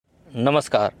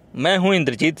नमस्कार, मैं हूं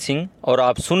इंद्रजीत सिंह और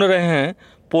आप सुन रहे हैं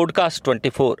पॉडकास्ट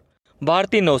 24।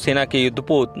 भारतीय नौसेना के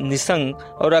युद्धपोत निशंक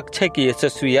और अक्षय की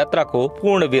यशस्वी यात्रा को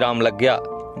पूर्ण विराम लग गया।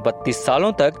 32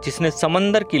 सालों तक जिसने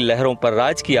समंदर की लहरों पर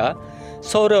राज किया,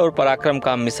 शौर्य और पराक्रम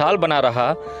का मिसाल बना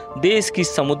रहा, देश की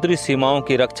समुद्री सीमाओं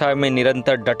की रक्षा में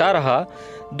निरंतर डटा रहा,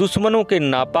 दुश्मनों के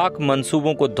नापाक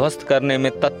मंसूबों को ध्वस्त करने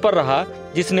में तत्पर रहा,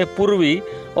 जिसने पूर्वी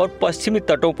और पश्चिमी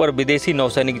तटों पर विदेशी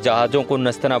नौसैनिक जहाजों को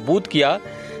नस्तनाबूद किया,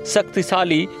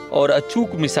 शक्तिशाली और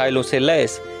अचूक मिसाइलों से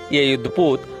लैस ये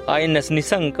युद्धपोत आईएनएस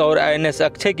निशंक और आईएनएस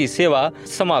अक्षय की सेवा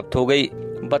समाप्त हो गई।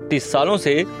 32 सालों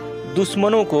से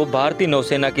दुश्मनों को भारतीय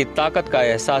नौसेना की ताकत का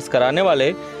एहसास कराने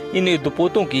वाले इन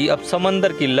युद्धपोतों की अब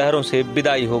समंदर की लहरों से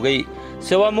विदाई हो गई।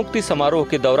 सेवा मुक्ति समारोह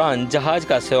के दौरान जहाज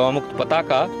का सेवामुक्त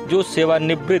पताका जो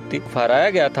सेवानिवृत्ति फहराया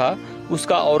गया था,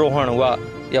 उसका अवरोहण हुआ।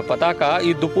 यह पताका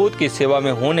युद्धपोत की सेवा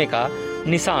में होने का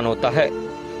निशान होता है।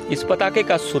 इस पताके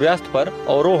का सूर्यास्त पर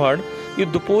अवरोहण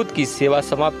युद्धपोत की सेवा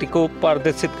समाप्ति को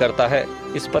प्रदर्शित करता है।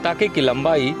 इस पताके की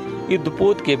लंबाई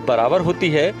युद्धपोत के बराबर होती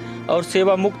है और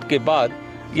सेवा मुक्त के बाद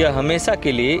यह हमेशा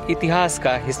के लिए इतिहास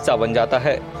का हिस्सा बन जाता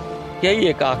है। यही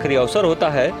एक आखिरी अवसर होता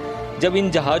है जब इन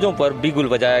जहाजों पर बिगुल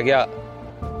बजाया गया।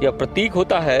 यह प्रतीक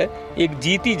होता है एक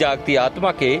जीती जागती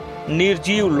आत्मा के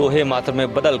निर्जीव लोहे मात्र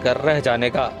में बदल कर रह जाने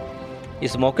का।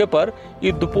 इस मौके पर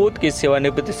युद्धपोत के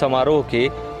सेवानिवृत्ति समारोह के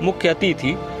मुख्य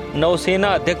अतिथि नौसेना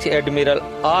अध्यक्ष एडमिरल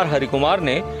आर हरिकुमार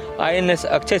ने आईएनएस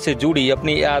अक्षय से जुड़ी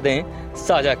अपनी यादें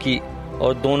साझा की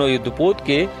और दोनों युद्धपोत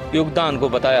के योगदान को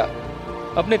बताया।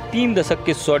 अपने 3 दशक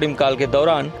के स्वर्णिम काल के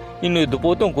दौरान इन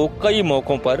युद्धपोतों को कई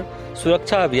मौकों पर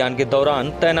सुरक्षा अभियान के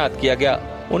दौरान तैनात किया गया।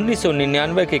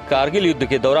 1999 के कारगिल युद्ध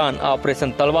के दौरान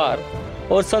ऑपरेशन तलवार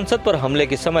और संसद पर हमले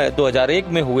के समय 2001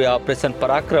 में हुए ऑपरेशन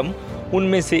पराक्रम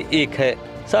उनमें से एक है।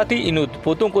 साथ ही इन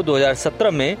युद्धपोतों को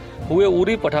 2017 में हुए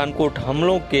उरी पठानकोट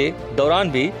हमलों के दौरान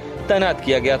भी तैनात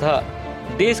किया गया था।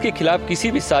 देश के खिलाफ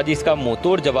किसी भी साजिश का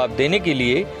मुंहतोड़ जवाब देने के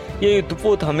लिए ये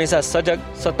युद्धपोत हमेशा सजग,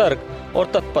 सतर्क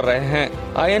और तत्पर रहे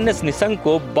हैं। आईएनएस निशंक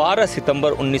को 12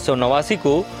 सितंबर 1989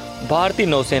 को भारतीय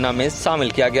नौसेना में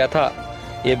शामिल किया गया था।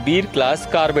 ये वीर क्लास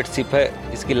कार्बेट शिप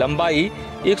है। इसकी लंबाई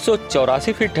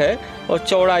 184 फीट है और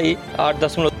चौड़ाई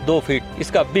 8.2 फीट।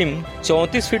 इसका बिम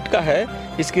 34 फीट का है।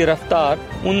 इसकी रफ्तार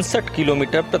 59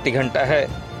 किलोमीटर प्रति घंटा है।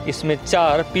 इसमें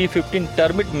 4 P-15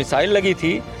 टर्मिट मिसाइल लगी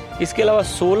थी। इसके अलावा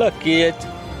 16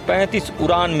 KH-35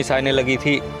 उड़ान मिसाइलें लगी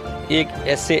थी। एक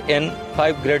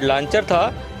SAN-5 ग्रेड लॉन्चर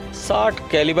था। 60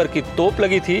 कैलिबर की तोप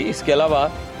लगी थी। इसके अलावा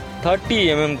 30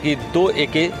 mm की 2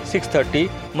 AK-630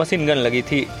 मशीन गन लगी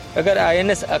थी। अगर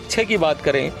आईएनएस अक्षय की बात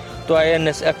करें तो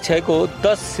आईएनएस अक्षय को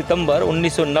 10 सितंबर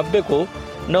 1990 को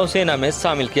नौसेना में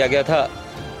शामिल किया गया था।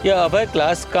 यह अभय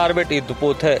क्लास कार्बेट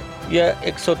युद्धपोत है। यह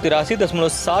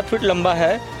 183.7 फीट लंबा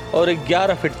है और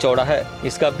 11 फीट चौड़ा है।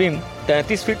 इसका बिम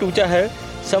 33 फीट ऊंचा है।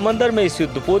 समंदर में इस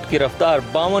युद्धपोत की रफ्तार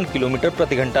 52 किलोमीटर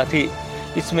प्रति घंटा थी।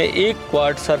 इसमें एक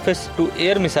quad surface to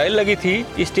air missile लगी थी।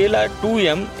 Stella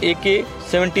 2M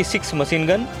AK-76 machine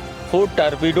gun, 4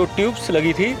 torpedo tubes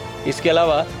लगी थी। इसके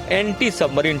अलावा एंटी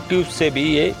सबमरीन ट्यूब्स से भी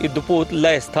ये युद्धपोत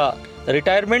लैस था।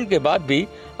 रिटायरमेंट के बाद भी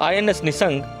आईएनएस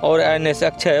निशंक और आईएनएस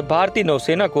अक्षय भारतीय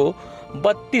नौसेना को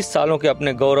 32 सालों के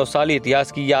अपने गौरवशाली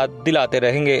इतिहास की याद दिलाते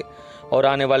रहेंगे और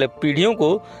आने वाले पीढ़ियों को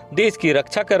देश की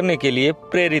रक्षा करने के लिए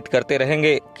प्रेरित करते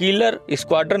रहेंगे। किलर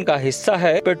स्क्वाड्रन का हिस्सा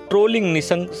है। पेट्रोलिंग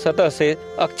निशंक सतह से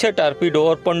अक्षय टॉर्पीडो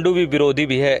और पनडुब्बी विरोधी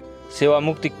भी है। सेवा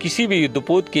मुक्ति किसी भी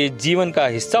युद्धपोत के जीवन का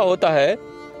हिस्सा होता है।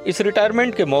 इस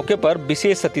रिटायरमेंट के मौके पर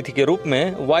विशेष अतिथि के रूप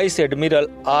में वाइस एडमिरल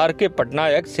R.K.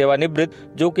 पटनायक सेवानिवृत्त,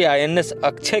 जो कि आईएनएस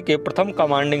अक्षय के प्रथम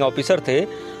कमांडिंग ऑफिसर थे,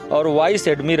 और वाइस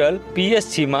एडमिरल P.S.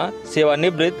 चीमा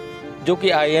सेवानिवृत्त, जो कि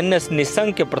आईएनएस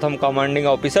निशंक के प्रथम कमांडिंग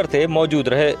ऑफिसर थे, मौजूद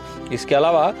रहे। इसके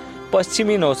अलावा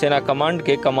पश्चिमी नौसेना कमांड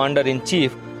के commander in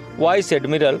chief vice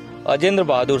admiral Ajendra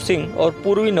Bahadur Singh और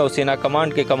पूर्वी नौसेना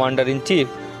कमांड के commander in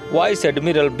chief vice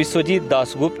admiral Vishwajit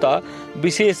Das Gupta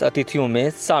विशेष अतिथियों में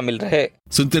शामिल रहे।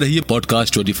 सुनते रहिए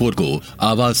पॉडकास्ट 24 को,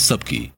 आवाज सबकी।